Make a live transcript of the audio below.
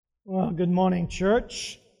Well, good morning,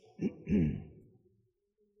 church. This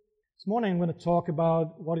morning I'm going to talk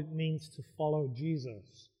about what it means to follow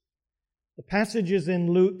Jesus. The passage is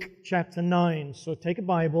in Luke chapter 9, so take a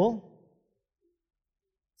Bible.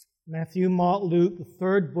 Matthew, Mark, Luke, the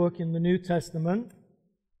third book in the New Testament.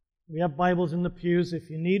 We have Bibles in the pews if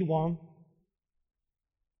you need one.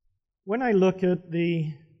 When I look at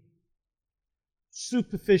the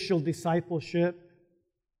superficial discipleship,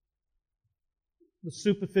 the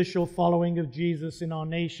superficial following of Jesus in our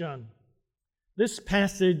nation, this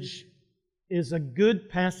passage is a good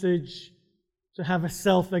passage to have a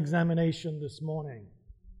self-examination this morning.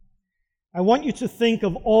 I want you to think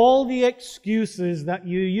of all the excuses that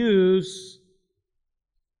you use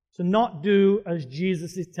to not do as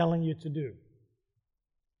Jesus is telling you to do.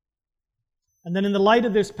 And then in the light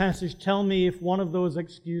of this passage, tell me if one of those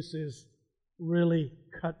excuses really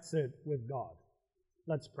cuts it with God.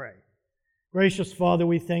 Let's pray. Gracious Father,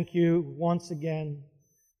 we thank you once again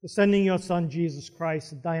for sending your Son, Jesus Christ,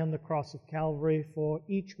 to die on the cross of Calvary for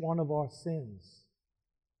each one of our sins.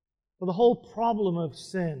 For the whole problem of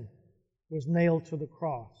sin was nailed to the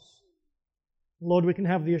cross. Lord, we can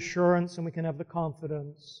have the assurance and we can have the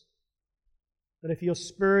confidence that if your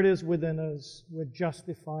Spirit is within us, we're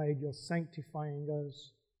justified, you're sanctifying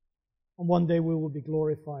us, and one day we will be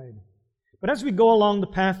glorified. But as we go along the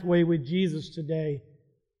pathway with Jesus today,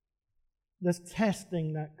 there's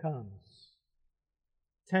testing that comes.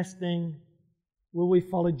 Testing, will we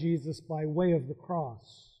follow Jesus by way of the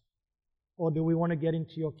cross? Or do we want to get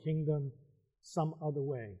into your kingdom some other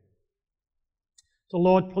way? So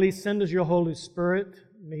Lord, please send us your Holy Spirit.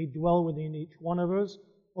 May He dwell within each one of us.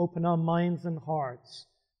 Open our minds and hearts.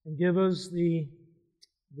 And give us the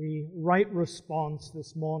right response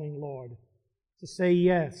this morning, Lord. To say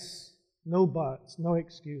yes, no buts, no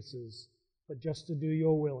excuses, but just to do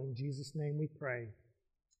your will. In Jesus' name we pray.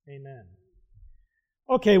 Amen.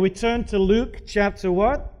 Okay, we turn to Luke chapter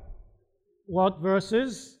what? What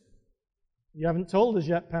verses? You haven't told us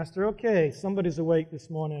yet, Pastor. Okay, somebody's awake this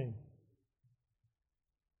morning.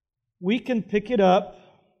 We can pick it up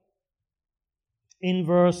in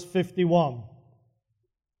verse 51.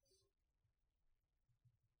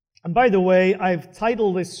 And by the way, I've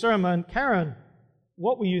titled this sermon, Karen,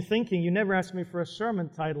 what were you thinking? You never asked me for a sermon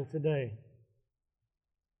title today.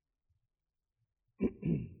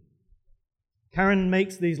 Karen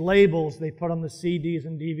makes these labels they put on the CDs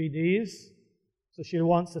and DVDs. So she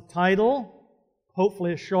wants a title,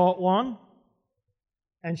 hopefully a short one,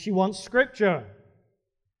 and she wants scripture.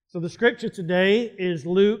 So the scripture today is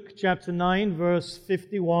Luke chapter 9, verse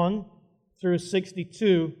 51 through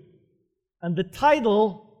 62, and the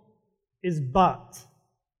title is But.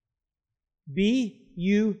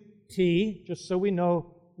 B-U-T, just so we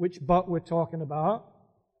know which but we're talking about,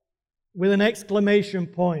 with an exclamation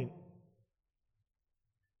point.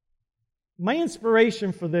 My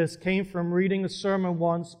inspiration for this came from reading a sermon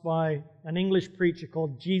once by an English preacher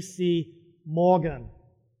called G.C. Morgan.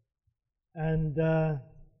 And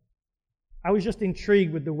I was just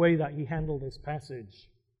intrigued with the way that he handled this passage.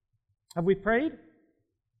 Have we prayed?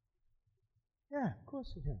 Yeah, of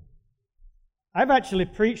course we have. I've actually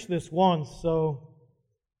preached this once, so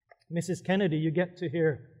Mrs. Kennedy, you get to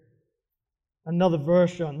hear another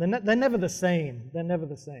version. They're never the same. They're never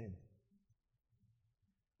the same.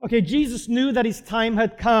 Okay, Jesus knew that His time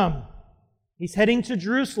had come. He's heading to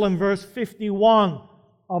Jerusalem. Verse 51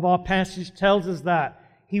 of our passage tells us that.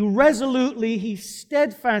 He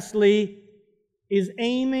steadfastly is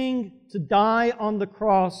aiming to die on the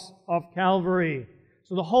cross of Calvary,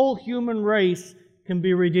 so the whole human race can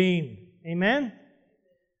be redeemed. Amen?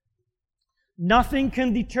 Nothing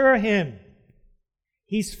can deter Him.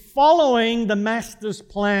 He's following the Master's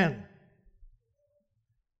plan.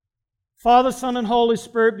 Father, Son, and Holy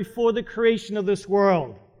Spirit, before the creation of this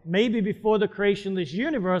world, maybe before the creation of this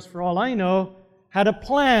universe, for all I know, had a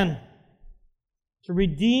plan to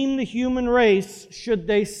redeem the human race should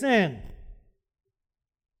they sin.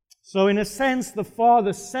 So in a sense, the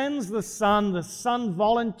Father sends the Son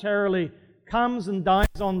voluntarily comes and dies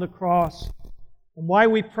on the cross. And why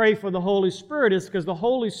we pray for the Holy Spirit is because the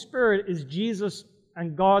Holy Spirit is Jesus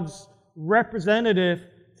and God's representative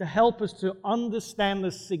to help us to understand the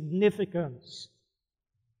significance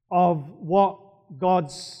of what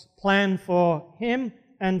God's plan for Him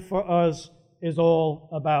and for us is all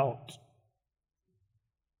about.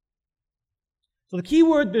 So the key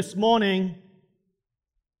word this morning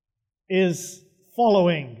is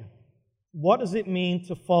following. What does it mean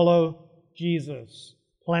to follow Jesus'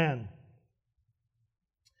 plan?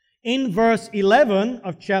 In verse 11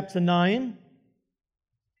 of chapter 9,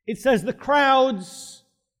 it says the crowds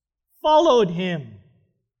followed Him.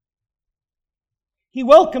 He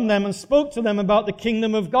welcomed them and spoke to them about the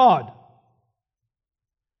kingdom of God.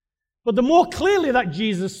 But the more clearly that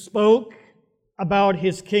Jesus spoke about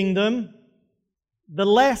his kingdom, the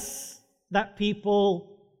less that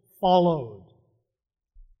people followed.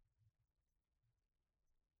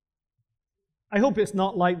 I hope it's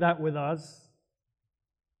not like that with us.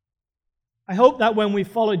 I hope that when we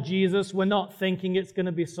follow Jesus, we're not thinking it's going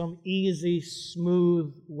to be some easy,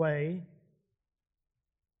 smooth way.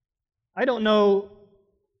 I don't know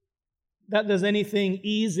that there's anything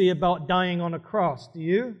easy about dying on a cross, do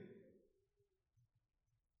you?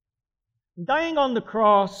 Dying on the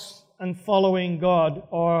cross and following God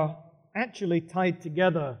are actually tied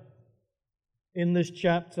together in this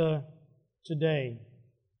chapter today.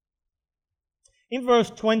 In verse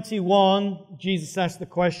 21, Jesus asked the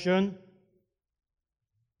question,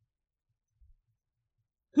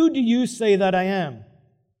 "Who do you say that I am?"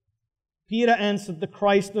 Peter answered, "The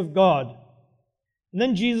Christ of God." And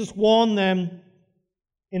then Jesus warned them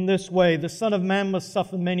in this way, "The Son of Man must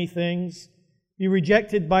suffer many things, be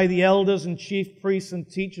rejected by the elders and chief priests and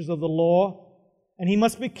teachers of the law, and he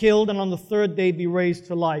must be killed and on the third day be raised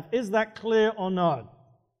to life." Is that clear or not?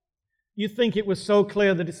 You think it was so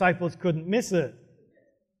clear the disciples couldn't miss it.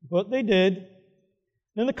 But they did.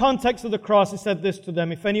 In the context of the cross, he said this to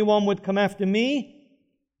them, "If anyone would come after me,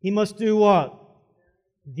 he must do what?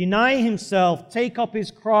 Deny himself, take up his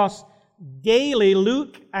cross daily."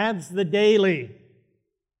 Luke adds the daily.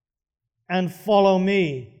 "And follow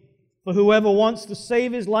me. For whoever wants to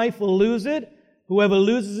save his life will lose it. Whoever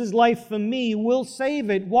loses his life for me will save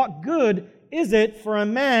it. What good is it for a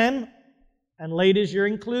man," and ladies, you're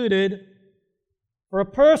included, "for a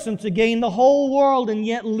person to gain the whole world and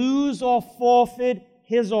yet lose or forfeit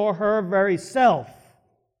his or her very self?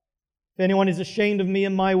 If anyone is ashamed of me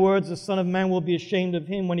and my words, the Son of Man will be ashamed of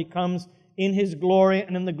him when he comes in his glory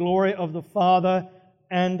and in the glory of the Father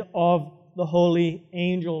and of the holy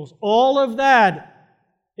angels." All of that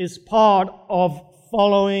is part of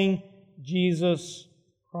following Jesus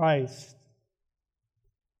Christ.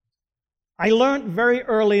 I learned very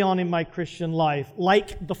early on in my Christian life,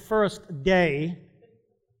 like the first day,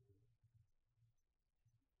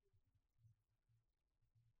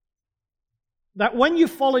 that when you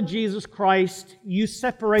follow Jesus Christ, you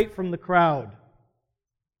separate from the crowd.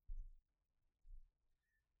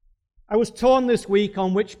 I was torn this week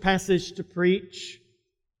on which passage to preach.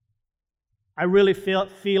 I really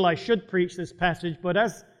feel I should preach this passage, but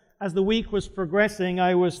as the week was progressing,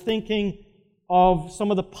 I was thinking of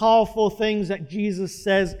some of the powerful things that Jesus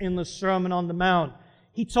says in the Sermon on the Mount.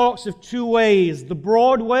 He talks of two ways. The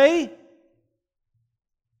broad way.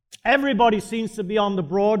 Everybody seems to be on the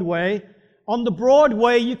broad way. On the broad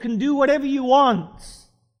way, you can do whatever you want.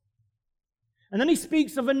 And then he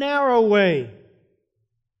speaks of a narrow way.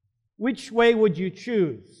 Which way would you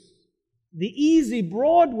choose? The easy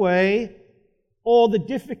broad way or the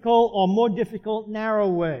difficult or more difficult narrow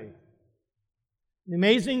way? The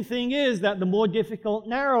amazing thing is that the more difficult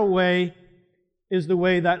narrow way is the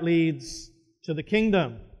way that leads to the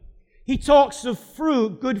kingdom. He talks of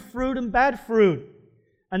fruit, good fruit and bad fruit.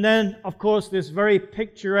 And then, of course, this very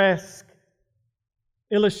picturesque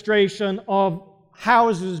illustration of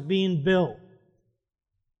houses being built.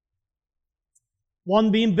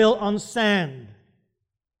 One being built on sand.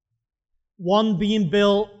 One being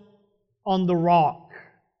built on the rock.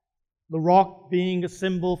 The rock being a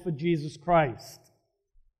symbol for Jesus Christ.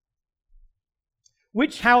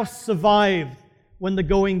 Which house survived when the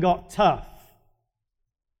going got tough?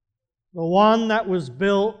 The one that was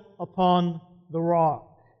built upon the rock.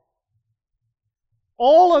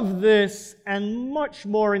 All of this and much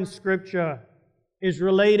more in Scripture is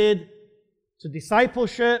related to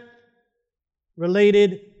discipleship,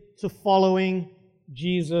 related to following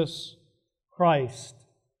Jesus Christ.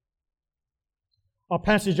 Our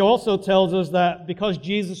passage also tells us that because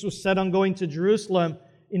Jesus was set on going to Jerusalem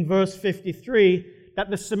in verse 53, that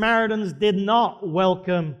the Samaritans did not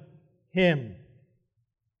welcome him.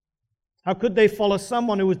 How could they follow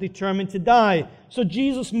someone who was determined to die? So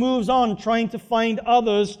Jesus moves on, trying to find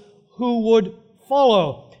others who would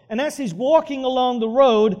follow. And as he's walking along the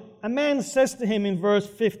road, a man says to him in verse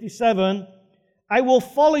 57, "I will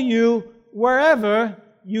follow you wherever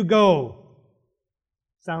you go."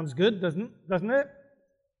 Sounds good, doesn't it?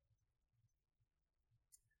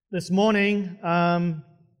 This morning,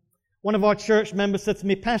 one of our church members said to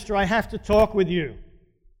me, "Pastor, I have to talk with you."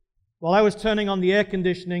 Well, I was turning on the air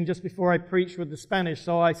conditioning just before I preached with the Spanish,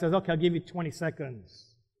 so I said, "Okay, I'll give you 20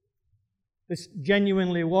 seconds." This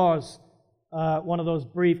genuinely was one of those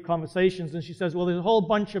brief conversations, and she says, "Well, there's a whole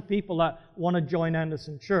bunch of people that want to join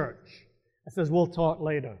Anderson Church." I says, "We'll talk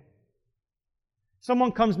later."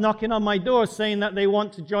 Someone comes knocking on my door saying that they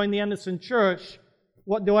want to join the Anderson Church.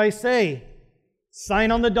 What do I say?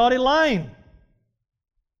 Sign on the dotted line.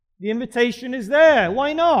 The invitation is there.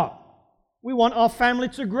 Why not? We want our family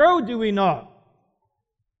to grow, do we not?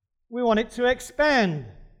 We want it to expand.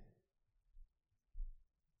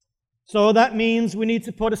 So that means we need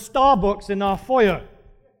to put a Starbucks in our foyer.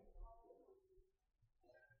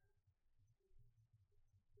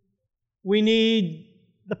 We need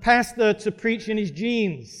the pastor to preach in his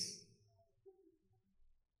jeans.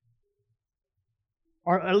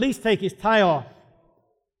 Or at least take his tie off.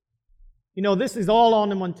 You know, this is all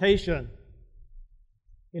ornamentation.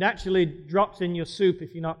 It actually drops in your soup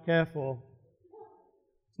if you're not careful.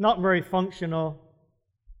 It's not very functional.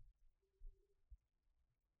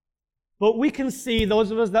 But we can see,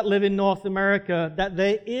 those of us that live in North America, that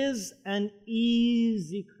there is an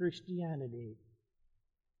easy Christianity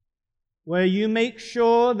where you make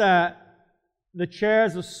sure that the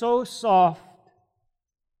chairs are so soft,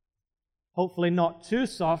 hopefully not too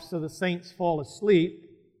soft so the saints fall asleep,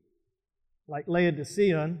 like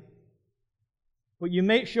Laodicean, but you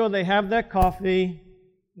make sure they have their coffee,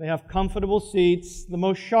 they have comfortable seats. The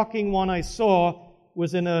most shocking one I saw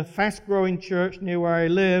was in a fast-growing church near where I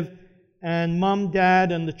live, and Mom,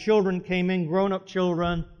 Dad, and the children came in, grown-up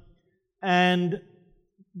children, and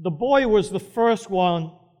the boy was the first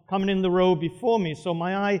one coming in the row before me, so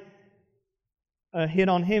my eye hit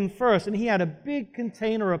on him first, and he had a big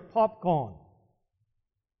container of popcorn.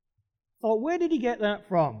 Thought, where did he get that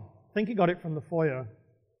from? I think he got it from the foyer.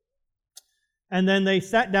 And then they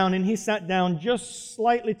sat down, and he sat down just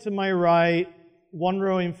slightly to my right, one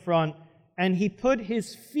row in front, and he put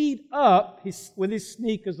his feet up, with his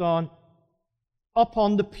sneakers on, up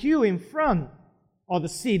on the pew in front, or the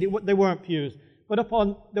seat. They weren't pews, but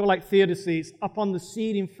they were like theater seats, up on the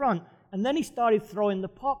seat in front. And then he started throwing the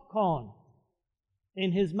popcorn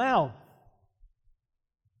in his mouth.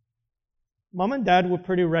 Mom and Dad were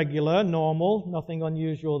pretty regular, normal, nothing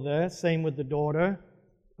unusual there. Same with the daughter.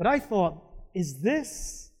 But I thought, is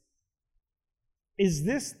this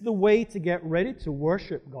the way to get ready to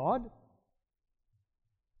worship God?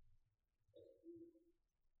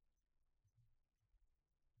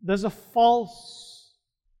 There's a false,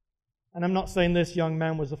 and I'm not saying this young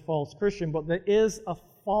man was a false Christian, but there is a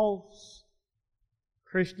false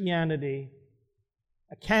Christianity,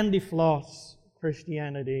 a candy floss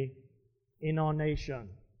Christianity in our nation.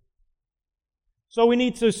 So we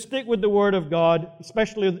need to stick with the Word of God,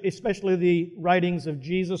 especially the writings of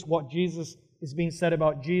Jesus, what Jesus is being said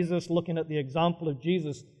about Jesus, looking at the example of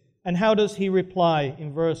Jesus. And how does he reply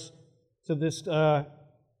in verse to this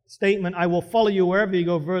statement, I will follow you wherever you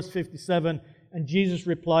go, verse 57. And Jesus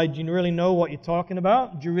replied, do you really know what you're talking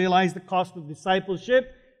about? Do you realize the cost of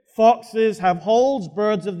discipleship? Foxes have holes,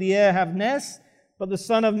 birds of the air have nests, but the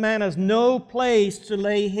Son of Man has no place to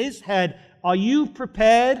lay his head. Are you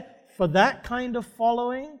prepared for that kind of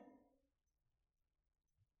following?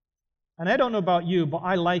 And I don't know about you, but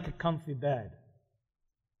I like a comfy bed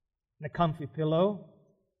and a comfy pillow.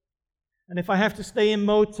 And if I have to stay in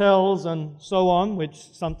motels and so on, which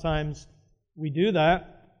sometimes we do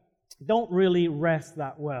that, don't really rest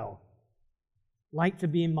that well. Like to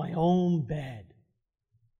be in my own bed.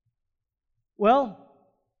 Well,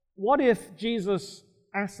 what if Jesus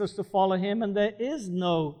asks us to follow him and there is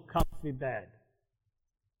no comfy bed?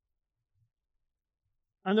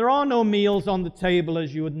 And there are no meals on the table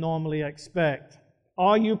as you would normally expect.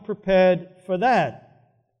 Are you prepared for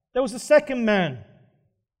that? There was a second man.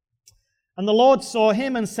 And the Lord saw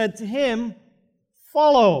him and said to him,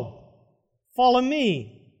 follow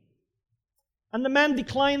me. And the man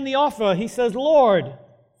declined the offer. He says, Lord,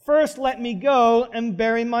 first let me go and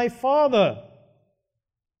bury my father.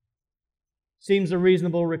 Seems a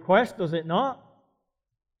reasonable request, does it not?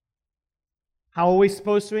 How are we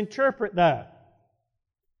supposed to interpret that?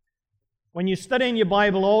 When you're studying your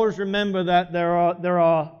Bible, always remember that there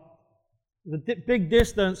are the big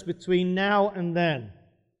distance between now and then,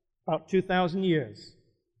 about 2,000 years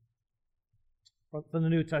for the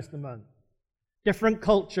New Testament. Different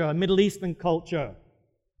culture, Middle Eastern culture.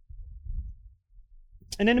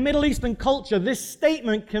 And in a Middle Eastern culture, this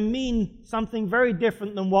statement can mean something very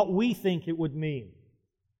different than what we think it would mean.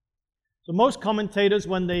 So most commentators,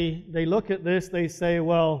 when they look at this, they say,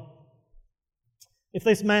 well, if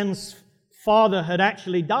this man's father had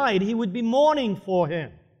actually died, he would be mourning for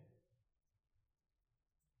him.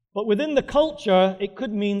 But within the culture, it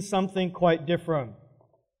could mean something quite different.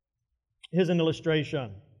 Here's an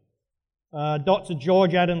illustration. Dr.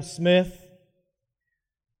 George Adam Smith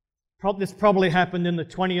this probably happened in the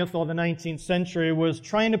 20th or the 19th century, was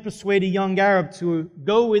trying to persuade a young Arab to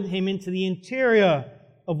go with him into the interior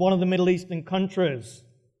of one of the Middle Eastern countries.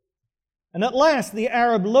 And at last the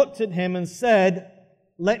Arab looked at him and said,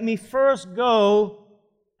 "Let me first go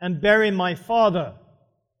and bury my father."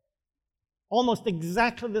 Almost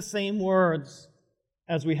exactly the same words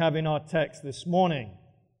as we have in our text this morning.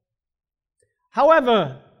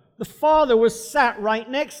 However, the father was sat right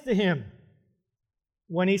next to him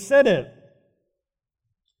when he said it.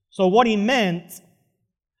 So what he meant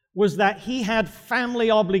was that he had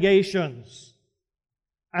family obligations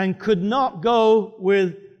and could not go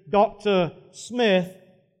with Dr. Smith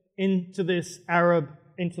into this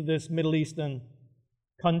Middle Eastern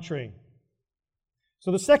country.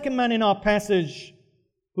 So the second man in our passage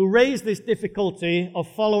who raised this difficulty of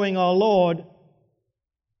following our Lord,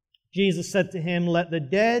 Jesus said to him, "Let the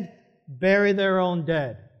dead bury their own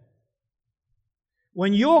dead."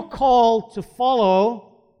 When you're called to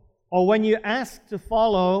follow, or when you're asked to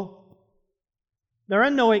follow, there are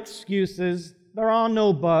no excuses, there are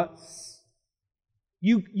no buts.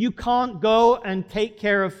 You can't go and take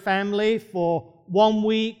care of family for 1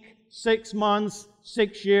 week, 6 months,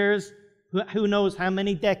 6 years, who knows how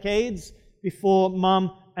many decades before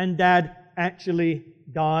mom and dad actually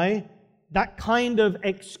die. That kind of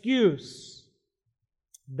excuse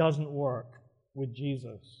doesn't work with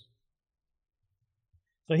Jesus.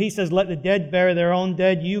 So he says, "Let the dead bury their own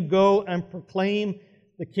dead. You go and proclaim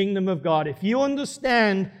the kingdom of God." If you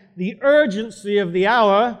understand the urgency of the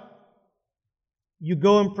hour, you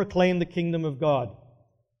go and proclaim the kingdom of God.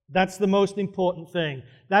 That's the most important thing.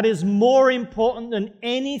 That is more important than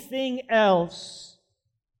anything else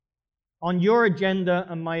on your agenda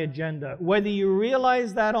and my agenda. Whether you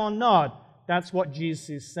realize that or not, that's what Jesus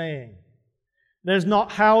is saying. There's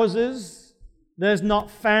not houses. There's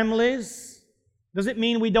not families. Does it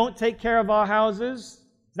mean we don't take care of our houses?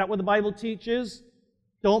 Is that what the Bible teaches?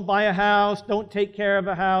 Don't buy a house. Don't take care of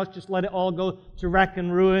a house. Just let it all go to wreck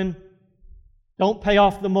and ruin. Don't pay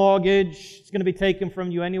off the mortgage. It's going to be taken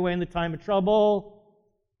from you anyway in the time of trouble.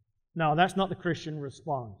 No, that's not the Christian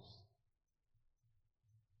response.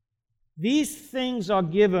 These things are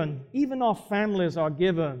given, even our families are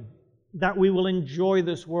given, that we will enjoy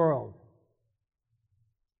this world.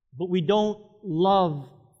 But we don't love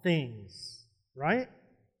things, right?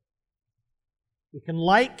 We can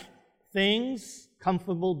like things,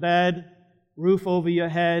 comfortable bed, roof over your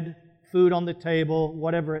head, food on the table,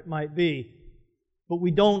 whatever it might be. But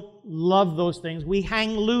we don't love those things. We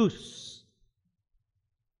hang loose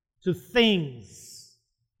to things.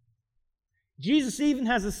 Jesus even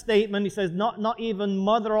has a statement. He says, not even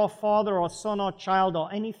mother or father or son or child or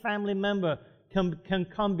any family member can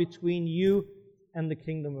come between you and the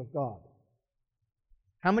kingdom of God.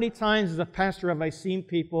 How many times as a pastor have I seen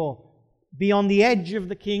people be on the edge of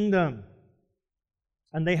the kingdom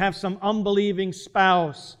and they have some unbelieving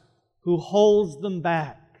spouse who holds them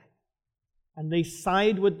back, and they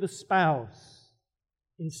side with the spouse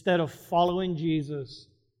instead of following Jesus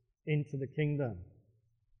into the kingdom.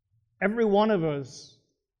 Every one of us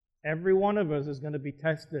is going to be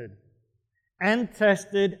tested. And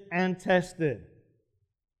tested and tested.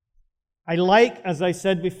 I like, as I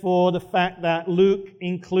said before, the fact that Luke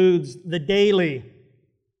includes the daily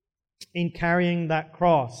in carrying that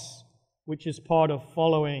cross, which is part of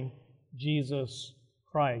following Jesus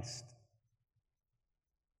Christ.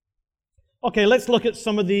 Okay, let's look at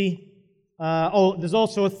some of the... there's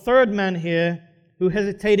also a third man here who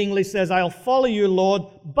hesitatingly says, "I'll follow you, Lord,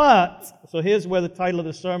 but..." So here's where the title of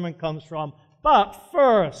the sermon comes from. "But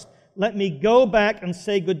first, let me go back and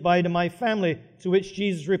say goodbye to my family." To which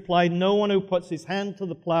Jesus replied, "No one who puts his hand to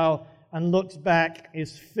the plow and looks back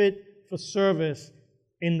is fit for service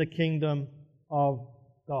in the kingdom of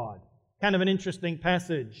God." Kind of an interesting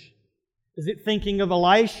passage. Is it thinking of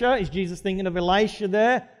Elisha? Is Jesus thinking of Elisha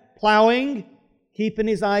there? Plowing, keeping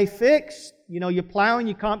his eye fixed. You know, you're plowing,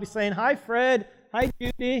 you can't be saying, "Hi, Fred. Hi,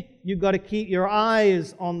 Judy." You've got to keep your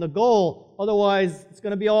eyes on the goal. Otherwise, it's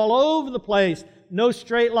going to be all over the place. No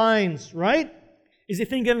straight lines, right? Is he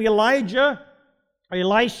thinking of Elijah or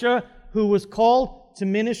Elisha, who was called to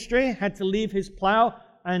ministry, had to leave his plow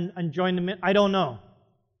and join the ministry? I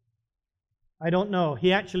don't know.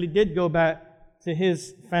 He actually did go back to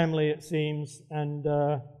his family, it seems, and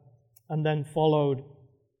then followed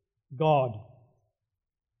God.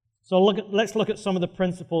 So let's look at some of the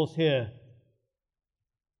principles here.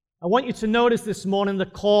 I want you to notice this morning the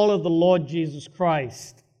call of the Lord Jesus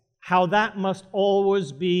Christ, how that must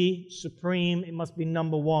always be supreme. It must be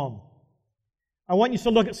number one. I want you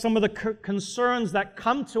to look at some of the concerns that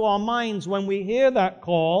come to our minds when we hear that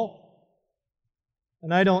call.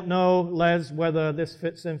 And I don't know, Les, whether this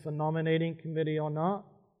fits in for nominating committee or not.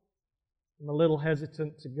 I'm a little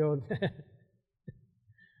hesitant to go there.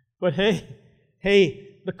 But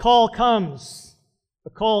hey, the call comes. The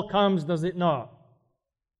call comes, does it not?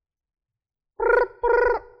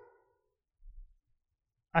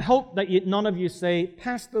 I hope that none of you say,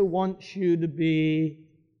 Pastor wants you to be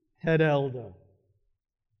head elder.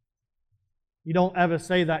 You don't ever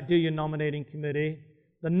say that, do you, nominating committee?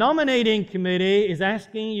 The nominating committee is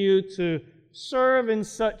asking you to serve in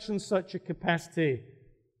such and such a capacity.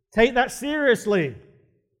 Take that seriously.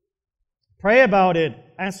 Pray about it.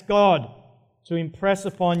 Ask God to impress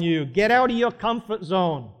upon you. Get out of your comfort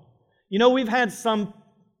zone. You know, we've had some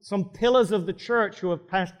pillars of the church who have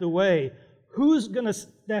passed away. Who's going to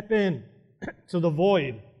step in to the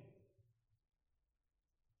void?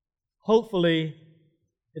 Hopefully,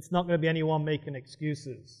 it's not going to be anyone making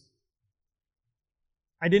excuses.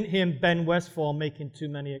 I didn't hear Ben Westfall making too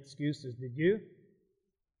many excuses, did you?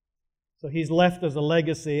 So he's left us a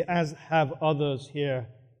legacy, as have others here,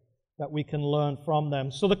 that we can learn from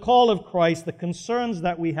them. So the call of Christ, the concerns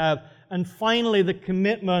that we have, and finally the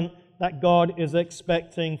commitment that God is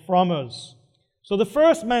expecting from us. So the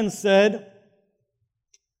first man said,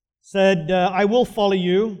 I will follow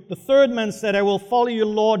you. The third man said, I will follow you,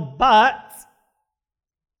 Lord, but...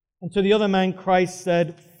 And to the other man, Christ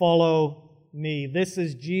said, follow me. This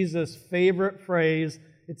is Jesus' favorite phrase.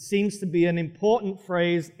 It seems to be an important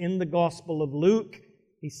phrase in the Gospel of Luke.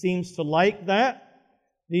 He seems to like that.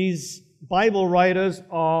 These Bible writers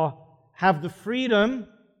have the freedom.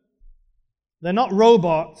 They're not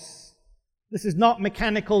robots. This is not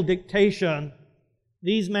mechanical dictation.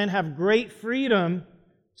 These men have great freedom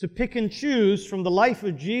to pick and choose from the life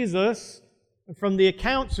of Jesus and from the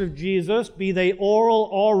accounts of Jesus, be they oral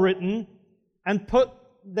or written, and put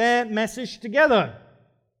their message together.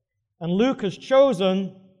 And Luke has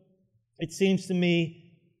chosen, it seems to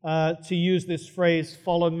me, to use this phrase,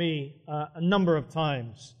 follow me, a number of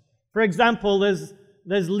times. For example,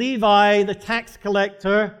 there's Levi, the tax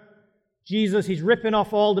collector. Jesus, he's ripping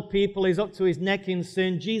off all the people. He's up to his neck in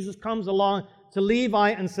sin. Jesus comes along to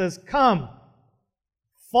Levi and says, come,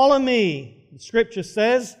 follow me. The scripture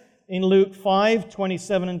says in Luke 5,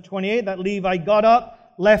 27 and 28 that Levi got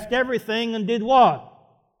up, left everything, and did what?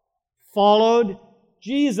 Followed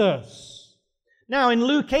Jesus. Now in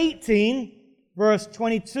Luke 18, verse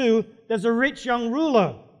 22, there's a rich young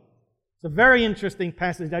ruler. It's a very interesting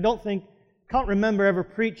passage. Can't remember ever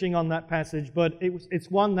preaching on that passage, but it's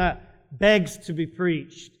one that begs to be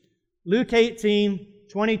preached. Luke 18,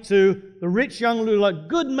 22, the rich young ruler,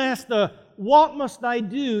 good master, what must I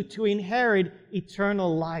do to inherit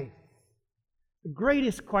eternal life? The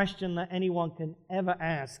greatest question that anyone can ever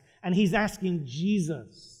ask. And he's asking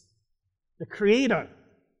Jesus, the Creator,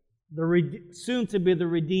 soon to be the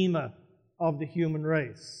Redeemer of the human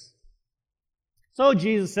race. So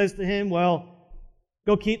Jesus says to him, well,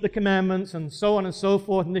 go keep the commandments and so on and so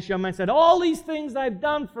forth. And this young man said, all these things I've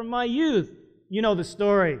done from my youth. You know the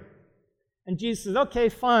story. And Jesus says, okay,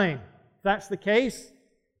 fine. If that's the case,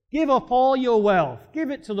 give up all your wealth, give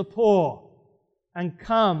it to the poor, and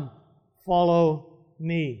come follow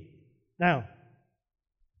me. Now,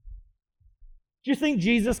 do you think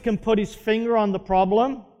Jesus can put his finger on the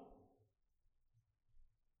problem?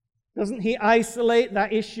 Doesn't he isolate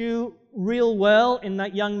that issue real well in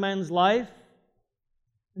that young man's life?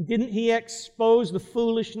 Didn't he expose the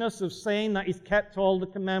foolishness of saying that he's kept all the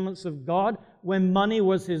commandments of God when money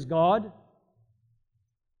was his God?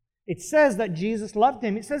 It says that Jesus loved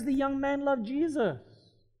him. It says the young man loved Jesus.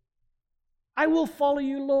 I will follow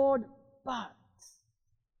you, Lord, but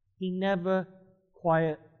he never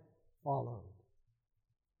quite followed.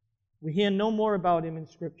 We hear no more about him in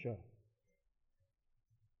Scripture.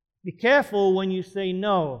 Be careful when you say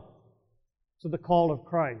no to the call of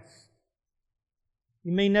Christ.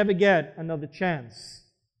 You may never get another chance.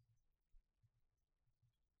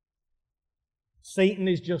 Satan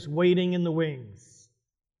is just waiting in the wings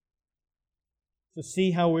to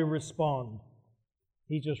see how we respond.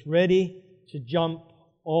 He's just ready to jump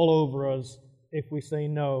all over us if we say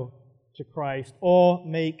no to Christ or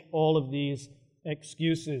make all of these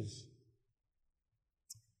excuses.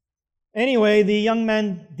 Anyway, the young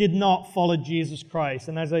man did not follow Jesus Christ.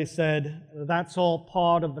 And as I said, that's all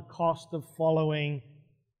part of the cost of following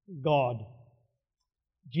God.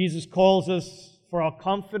 Jesus calls us for our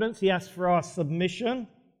confidence. He asks for our submission.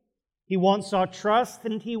 He wants our trust.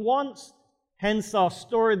 And He wants, hence our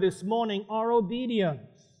story this morning, our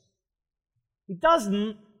obedience. He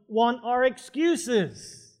doesn't want our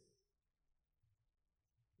excuses.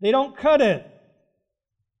 They don't cut it.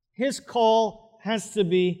 His call has to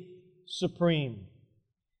be supreme.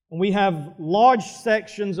 And we have large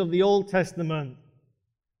sections of the Old Testament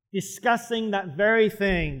discussing that very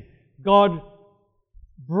thing. God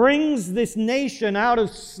brings this nation out of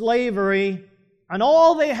slavery, and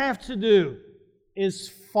all they have to do is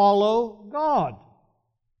follow God.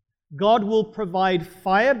 God will provide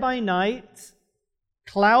fire by night,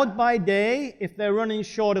 cloud by day. If they're running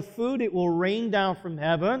short of food, it will rain down from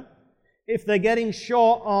heaven. If they're getting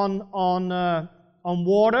short on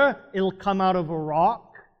water, it'll come out of a rock.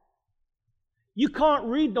 You can't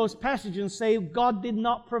read those passages and say God did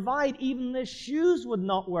not provide. Even their shoes would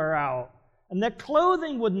not wear out, and their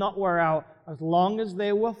clothing would not wear out as long as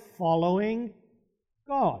they were following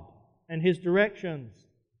God and His directions.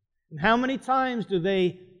 And how many times do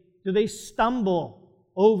they stumble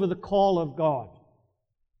over the call of God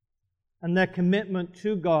and their commitment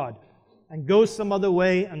to God and go some other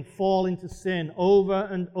way and fall into sin over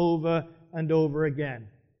and over and over again?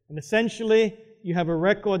 And essentially, you have a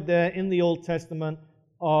record there in the Old Testament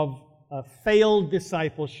of a failed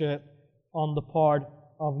discipleship on the part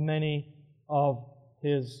of many of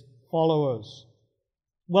His followers.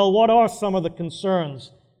 Well, what are some of the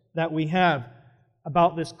concerns that we have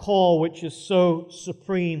about this call which is so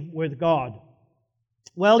supreme with God?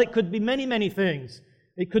 Well, it could be many, many things.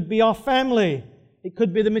 It could be our family. It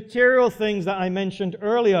could be the material things that I mentioned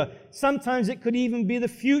earlier. Sometimes it could even be the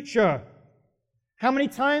future. How many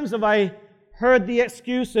times have I heard the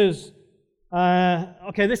excuses,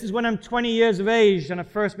 this is when I'm 20 years of age and I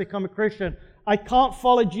first become a Christian. I can't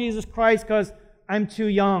follow Jesus Christ because I'm too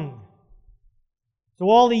young. So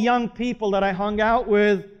all the young people that I hung out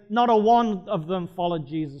with, not a one of them followed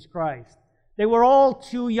Jesus Christ. They were all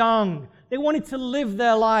too young. They wanted to live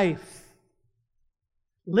their life.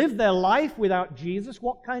 Live their life without Jesus?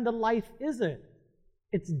 What kind of life is it?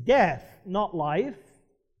 It's death, not life.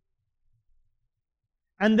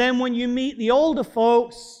 And then when you meet the older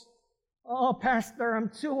folks, "Oh, Pastor, I'm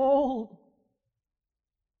too old."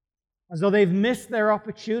 As though they've missed their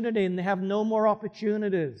opportunity and they have no more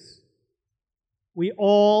opportunities. We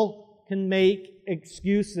all can make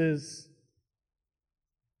excuses,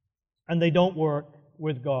 and they don't work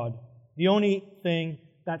with God. The only thing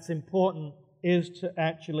that's important is to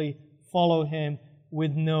actually follow Him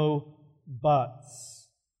with no buts.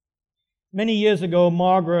 Many years ago,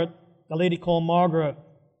 a lady called Margaret,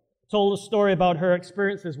 told a story about her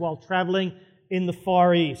experiences while traveling in the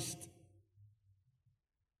Far East.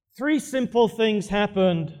 3 simple things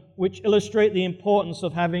happened which illustrate the importance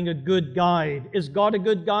of having a good guide. Is God a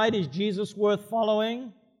good guide? Is Jesus worth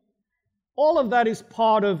following? All of that is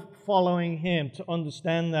part of following Him, to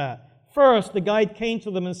understand that. First, the guide came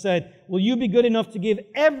to them and said, "Will you be good enough to give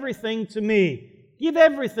everything to me? Give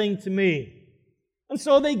everything to me." And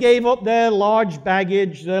so they gave up their large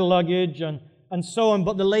baggage, their luggage, and so on.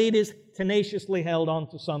 But the ladies tenaciously held on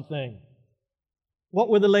to something. What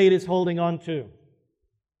were the ladies holding on to?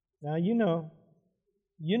 Now you know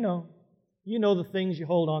the things you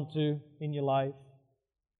hold on to in your life.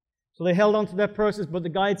 So they held on to their purses, but the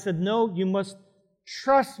guide said, "No, you must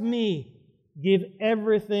trust me. Give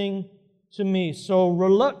everything to me." So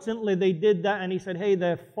reluctantly they did that, and he said, "Hey,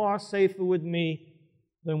 they're far safer with me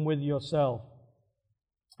than with yourself."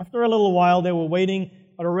 After a little while, they were waiting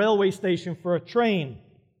at a railway station for a train.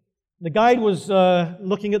 The guide was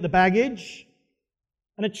looking at the baggage,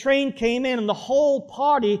 and a train came in, and the whole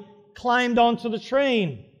party climbed onto the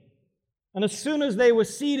train. And as soon as they were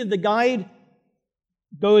seated, the guide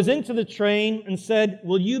goes into the train and said,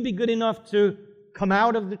 "Will you be good enough to come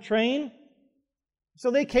out of the train?" So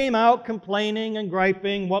they came out complaining and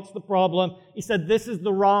griping. "What's the problem?" He said, "This is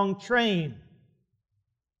the wrong train.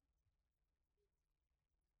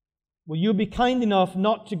 Will you be kind enough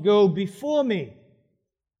not to go before me,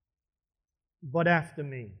 but after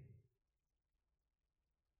me?"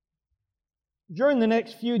 During the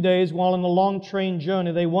next few days, while on the long train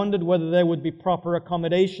journey, they wondered whether there would be proper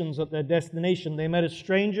accommodations at their destination. They met a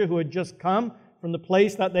stranger who had just come from the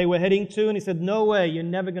place that they were heading to, and he said, "No way, you're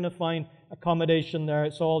never going to find accommodation there.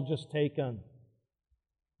 It's all just taken."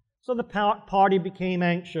 So the party became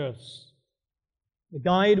anxious. The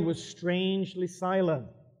guide was strangely silent.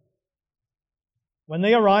 When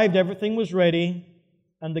they arrived, everything was ready,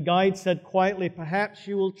 and the guide said quietly, "Perhaps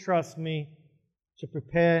you will trust me to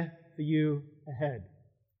prepare for you ahead."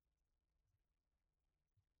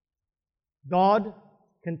 God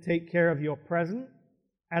can take care of your present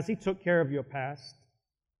as He took care of your past,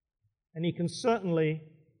 and He can certainly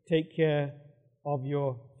take care of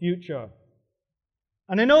your future.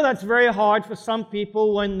 And I know that's very hard for some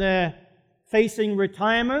people when they're facing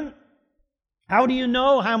retirement. How do you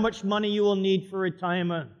know how much money you will need for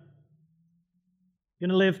retirement? You're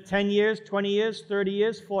going to live 10 years, 20 years, 30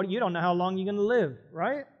 years, 40. You don't know how long you're going to live,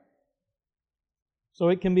 right? So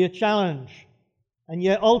it can be a challenge. And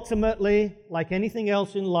yet ultimately, like anything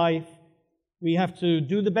else in life, we have to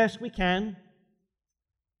do the best we can,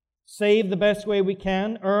 save the best way we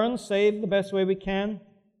can, save the best way we can,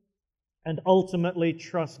 and ultimately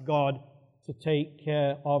trust God to take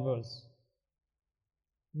care of us.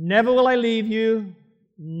 Never will I leave you,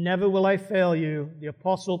 never will I fail you. The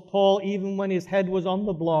Apostle Paul, even when his head was on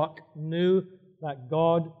the block, knew that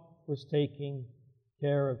God was taking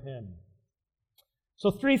care of him.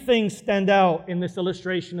 So 3 things stand out in this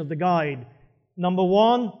illustration of the guide. Number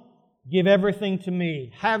 1, give everything to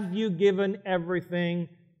me. Have you given everything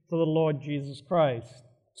to the Lord Jesus Christ?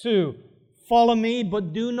 2, follow me,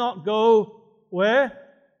 but do not go where?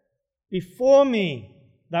 Before me.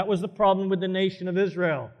 That was the problem with the nation of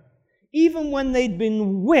Israel. Even when they'd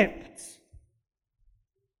been whipped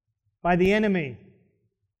by the enemy,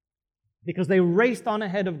 because they raced on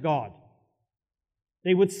ahead of God,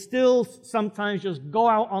 they would still sometimes just go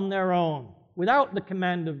out on their own without the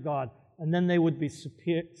command of God, and then they would be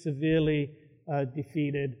severely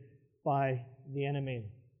defeated by the enemy.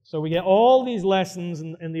 So we get all these lessons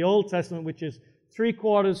in the Old Testament, which is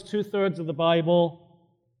 3/4, 2/3 of the Bible,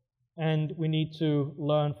 and we need to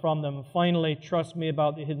learn from them. And finally, trust me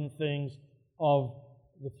about the hidden things of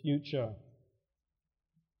the future.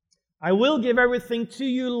 I will give everything to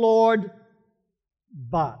you, Lord,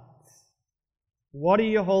 but what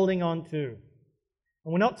are you holding on to?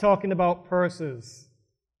 And we're not talking about purses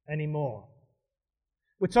anymore.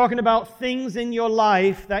 We're talking about things in your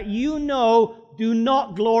life that you know do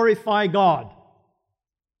not glorify God.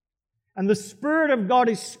 And the Spirit of God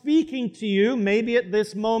is speaking to you, maybe at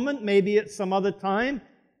this moment, maybe at some other time.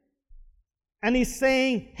 And He's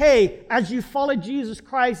saying, hey, as you follow Jesus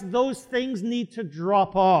Christ, those things need to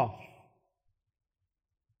drop off.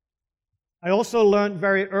 I also learned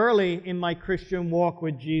very early in my Christian walk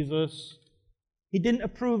with Jesus, He didn't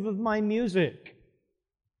approve of my music.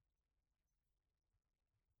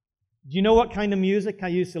 Do you know what kind of music I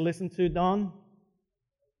used to listen to, Don?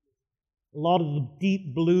 A lot of the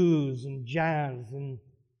deep blues and jazz and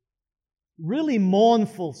really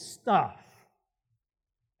mournful stuff.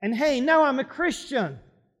 And hey, now I'm a Christian.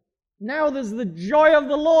 Now there's the joy of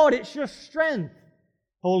the Lord. It's your strength.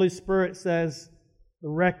 Holy Spirit says the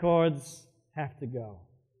records have to go.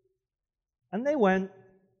 And they went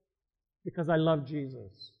because I love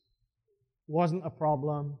Jesus. Wasn't a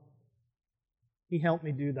problem. He helped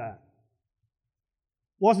me do that.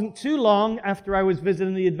 Wasn't too long after I was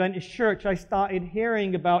visiting the Adventist church, I started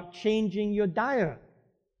hearing about changing your diet.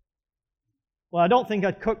 Well, I don't think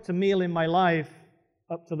I'd cooked a meal in my life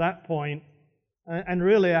up to that point. And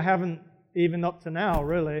really, I haven't even up to now,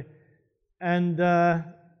 really. And the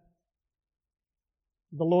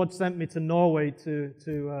Lord sent me to Norway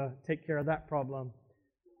to take care of that problem.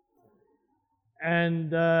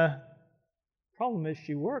 And problem is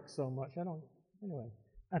she works so much. Anyway,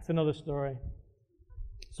 that's another story.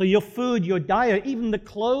 So your food, your diet, even the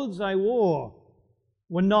clothes I wore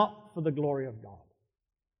were not for the glory of God.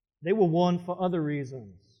 They were worn for other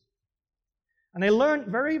reasons. And I learned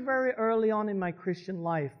very, very early on in my Christian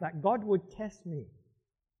life that God would test me.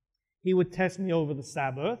 He would test me over the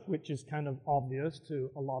Sabbath, which is kind of obvious to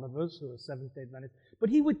a lot of us who are Seventh-day Adventists. But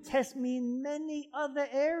He would test me in many other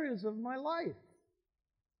areas of my life.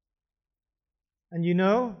 And you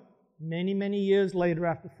know, many, many years later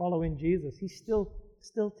after following Jesus, He's still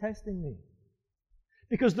testing me.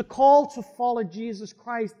 Because the call to follow Jesus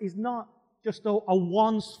Christ is not just a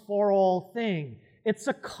once-for-all thing. It's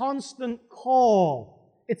a constant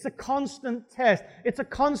call. It's a constant test. It's a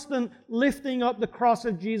constant lifting up the cross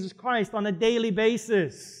of Jesus Christ on a daily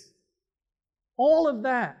basis. All of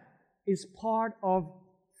that is part of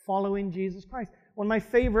following Jesus Christ. One of my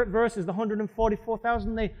favorite verses, the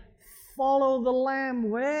 144,000, they follow the Lamb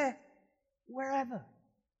where? Wherever.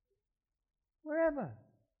 Wherever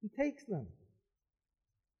He takes them.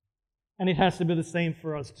 And it has to be the same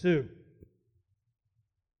for us too.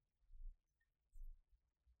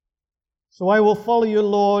 So I will follow you,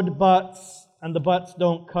 Lord, and the buts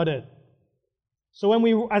don't cut it. So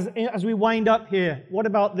when as we wind up here, what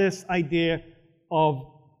about this idea of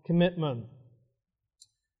commitment?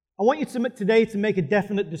 I want you today to make a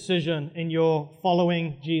definite decision in your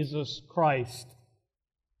following Jesus Christ.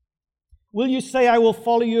 Will you say, I will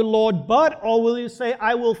follow you, Lord, or will you say,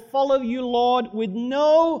 I will follow you, Lord, with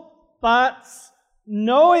no buts,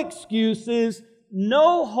 no excuses,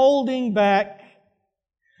 no holding back?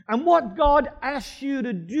 And what God asks you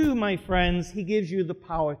to do, my friends, He gives you the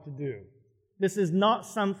power to do. This is not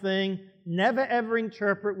something, never ever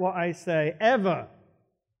interpret what I say, ever.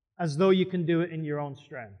 as though you can do it in your own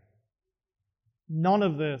strength. None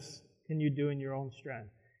of this can you do in your own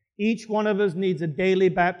strength. Each one of us needs a daily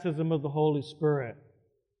baptism of the Holy Spirit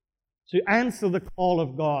to answer the call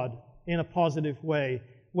of God in a positive way.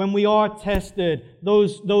 When we are tested,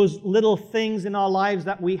 those little things in our lives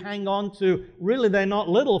that we hang on to, really they're not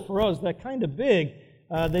little for us, they're kind of big.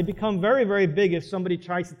 They become very, very big if somebody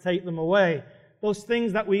tries to take them away. Those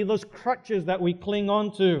crutches that we cling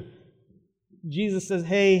on to, Jesus says,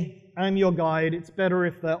 hey, I'm your guide. It's better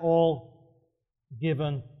if they're all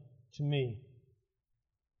given to me.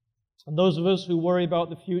 And those of us who worry about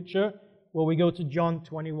the future, well, we go to John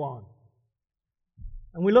 21.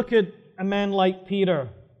 And we look at a man like Peter.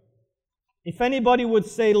 If anybody would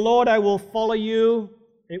say, Lord, I will follow you,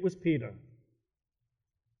 it was Peter.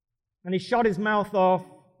 And he shut his mouth off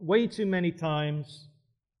way too many times.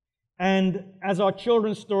 And as our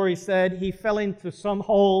children's story said, he fell into some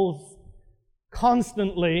holes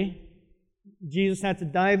constantly. Jesus had to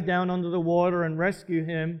dive down under the water and rescue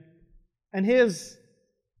him. And here's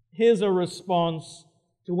a response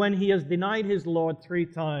to when he has denied his Lord 3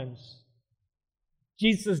 times.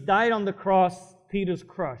 Jesus died on the cross, Peter's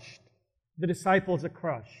crushed. The disciples are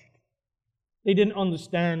crushed. They didn't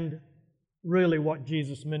understand really what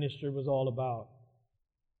Jesus' ministry was all about.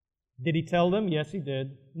 Did he tell them? Yes, he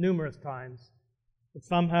did, numerous times. But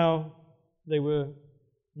somehow they were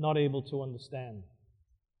not able to understand.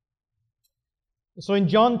 So in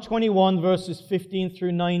John 21, verses 15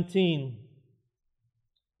 through 19,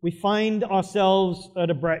 we find ourselves at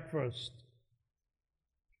a breakfast.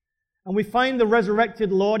 And we find the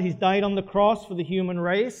resurrected Lord. He's died on the cross for the human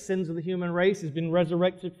race, sins of the human race. He's been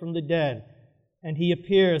resurrected from the dead. And he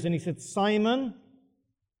appears and he said, Simon,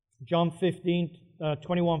 John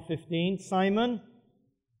 21:15, Simon,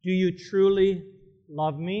 do you truly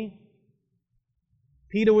love me?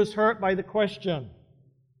 Peter was hurt by the question.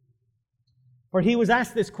 For he was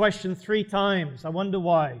asked this question 3 times. I wonder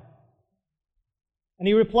why. And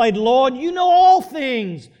he replied, Lord, you know all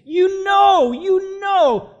things. You know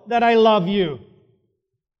that I love you.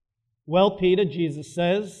 Well, Peter, Jesus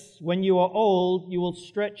says, when you are old, you will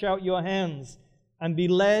stretch out your hands and be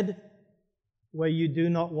led where you do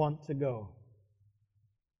not want to go.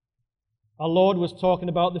 Our Lord was talking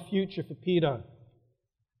about the future for Peter.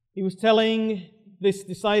 He was telling this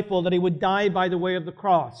disciple that he would die by the way of the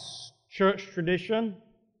cross. Church tradition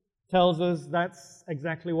tells us that's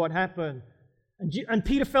exactly what happened. And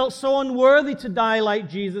Peter felt so unworthy to die like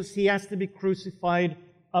Jesus, he has to be crucified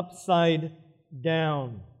upside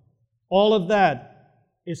down. All of that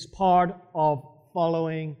is part of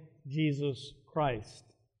following Jesus Christ.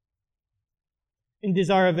 In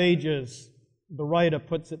Desire of Ages, the writer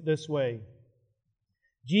puts it this way.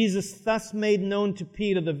 Jesus thus made known to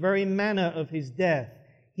Peter the very manner of his death.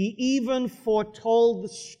 He even foretold the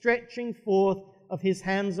stretching forth of his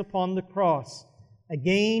hands upon the cross.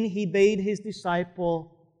 Again, he bade his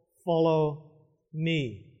disciple, follow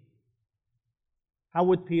me. How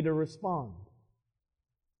would Peter respond?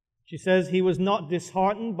 She says he was not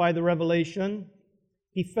disheartened by the revelation.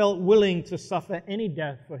 He felt willing to suffer any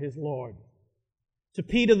death for his Lord. To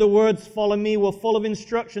Peter, the words, follow me, were full of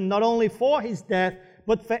instruction, not only for his death,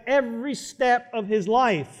 but for every step of his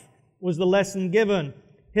life was the lesson given.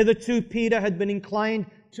 Hitherto, Peter had been inclined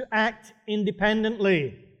to act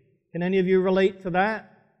independently. Can any of you relate to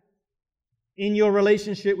that? In your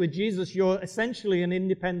relationship with Jesus, you're essentially an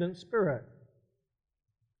independent spirit.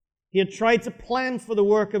 He had tried to plan for the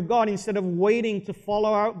work of God instead of waiting to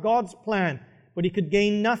follow out God's plan. But he could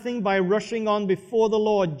gain nothing by rushing on before the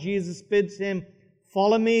Lord. Jesus bids him,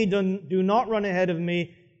 follow me, do not run ahead of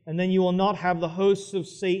me, and then you will not have the hosts of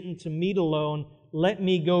Satan to meet alone. Let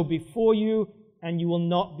me go before you, and you will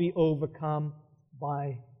not be overcome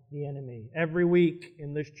by the enemy. Every week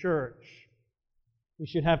in this church, we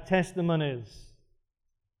should have testimonies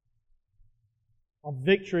of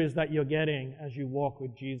victories that you're getting as you walk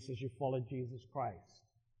with Jesus, as you follow Jesus Christ.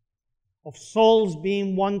 Of souls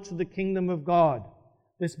being won to the kingdom of God.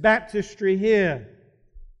 This baptistry here,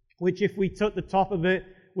 which if we took the top of it,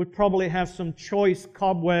 would probably have some choice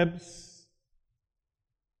cobwebs,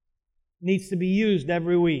 needs to be used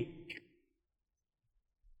every week.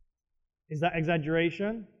 Is that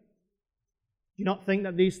exaggeration? Do you not think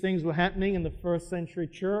that these things were happening in the first century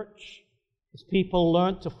church as people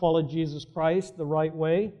learned to follow Jesus Christ the right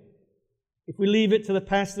way? If we leave it to the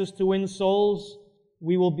pastors to win souls,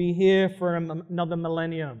 we will be here for another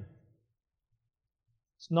millennium.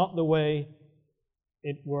 It's not the way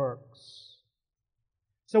it works.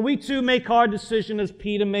 So we too make our decision as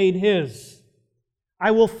Peter made his.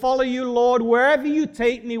 I will follow you, Lord, wherever you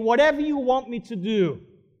take me, whatever you want me to do.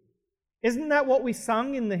 Isn't that what we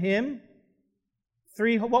sung in the hymn?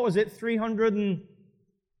 What was it?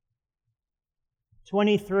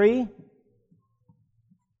 323?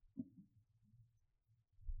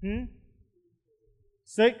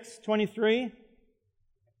 623?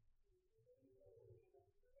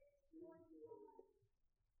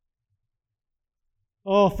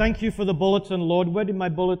 Oh, thank you for the bulletin, Lord. Where did my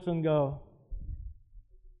bulletin go?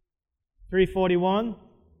 341?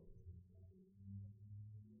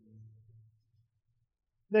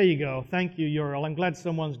 There you go. Thank you, Uriel. I'm glad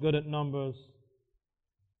someone's good at numbers.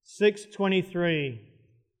 623.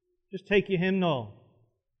 Just take your hymnal.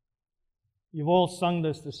 You've all sung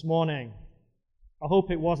this morning. I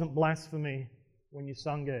hope it wasn't blasphemy when you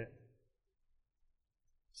sung it.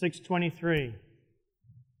 623.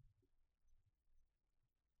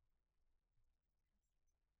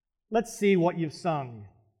 Let's see what you've sung.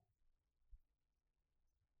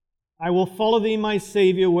 I will follow thee, my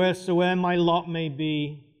Savior, wheresoe'er my lot may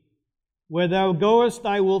be. Where thou goest,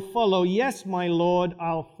 I will follow. Yes, my Lord,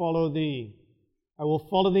 I'll follow thee. I will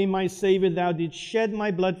follow thee, my Savior. Thou didst shed my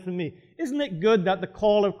blood for me. Isn't it good that the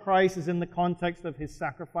call of Christ is in the context of his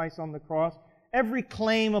sacrifice on the cross? Every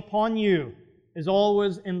claim upon you is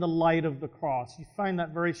always in the light of the cross. You find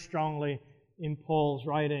that very strongly in Paul's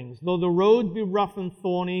writings. Though the road be rough and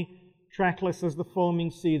thorny, trackless as the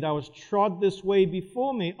foaming sea, thou hast trod this way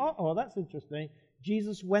before me. Oh, that's interesting.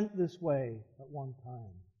 Jesus went this way at one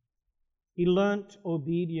time. He learnt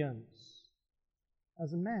obedience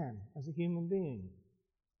as a man, as a human being.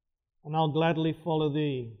 And I'll gladly follow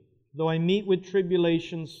thee. Though I meet with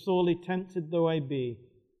tribulations, sorely tempted though I be,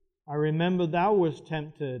 I remember thou wast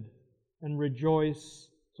tempted, and rejoice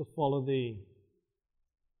to follow thee.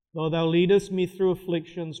 Though thou leadest me through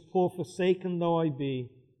afflictions, poor forsaken though I be,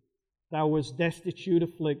 thou wast destitute,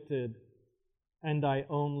 afflicted, and I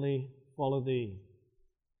only follow thee.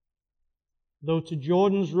 Though to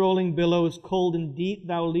Jordan's rolling billows, cold and deep,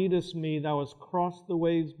 thou leadest me, thou hast crossed the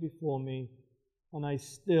waves before me, and I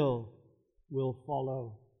still will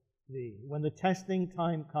follow thee. When the testing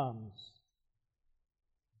time comes,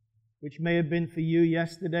 which may have been for you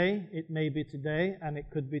yesterday, it may be today, and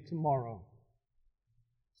it could be tomorrow.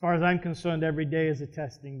 As far as I'm concerned, every day is a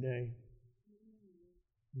testing day.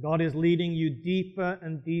 God is leading you deeper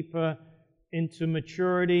and deeper into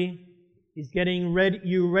maturity. He's getting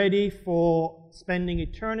you ready for spending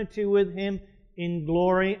eternity with Him in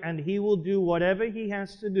glory, and He will do whatever He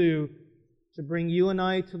has to do to bring you and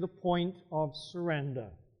I to the point of surrender.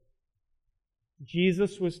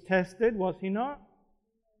 Jesus was tested, was He not?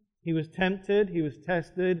 He was tempted, He was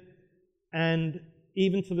tested, and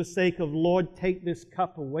even to the sake of, Lord, take this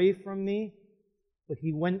cup away from me, but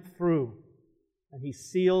He went through, and He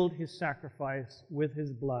sealed His sacrifice with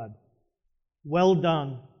His blood. Well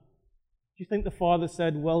done. Do you think the Father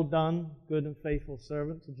said, well done, good and faithful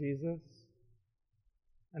servant, to Jesus?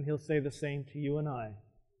 And He'll say the same to you and I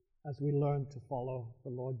as we learn to follow the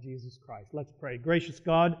Lord Jesus Christ. Let's pray. Gracious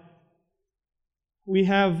God, we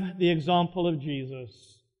have the example of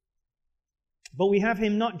Jesus, but we have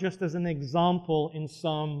Him not just as an example in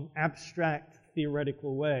some abstract,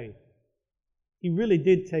 theoretical way. He really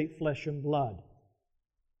did take flesh and blood,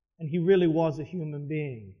 and He really was a human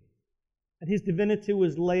being. And His divinity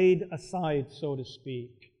was laid aside, so to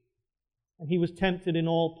speak. And He was tempted in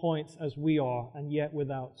all points as we are, and yet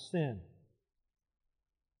without sin.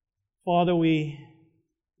 Father, we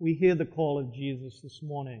hear the call of Jesus this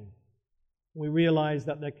morning. We realize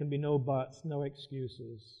that there can be no buts, no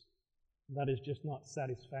excuses. That is just not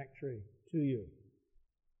satisfactory to you.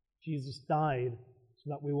 Jesus died so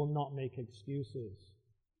that we will not make excuses.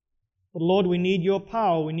 But Lord, we need your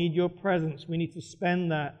power, we need your presence, we need to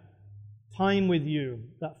spend that time with you,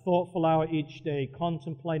 that thoughtful hour each day,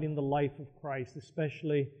 contemplating the life of Christ,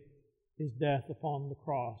 especially His death upon the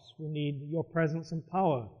cross. We need your presence and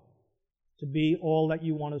power to be all that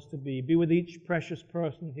you want us to be. Be with each precious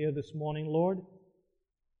person here this morning, Lord.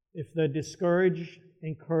 If they're discouraged,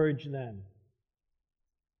 encourage them.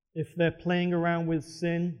 If they're playing around with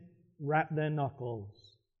sin, wrap their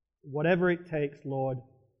knuckles. Whatever it takes, Lord,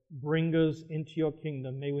 bring us into your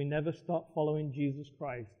kingdom. May we never stop following Jesus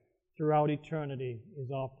Christ throughout eternity, is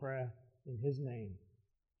our prayer in His name.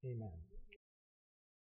 Amen.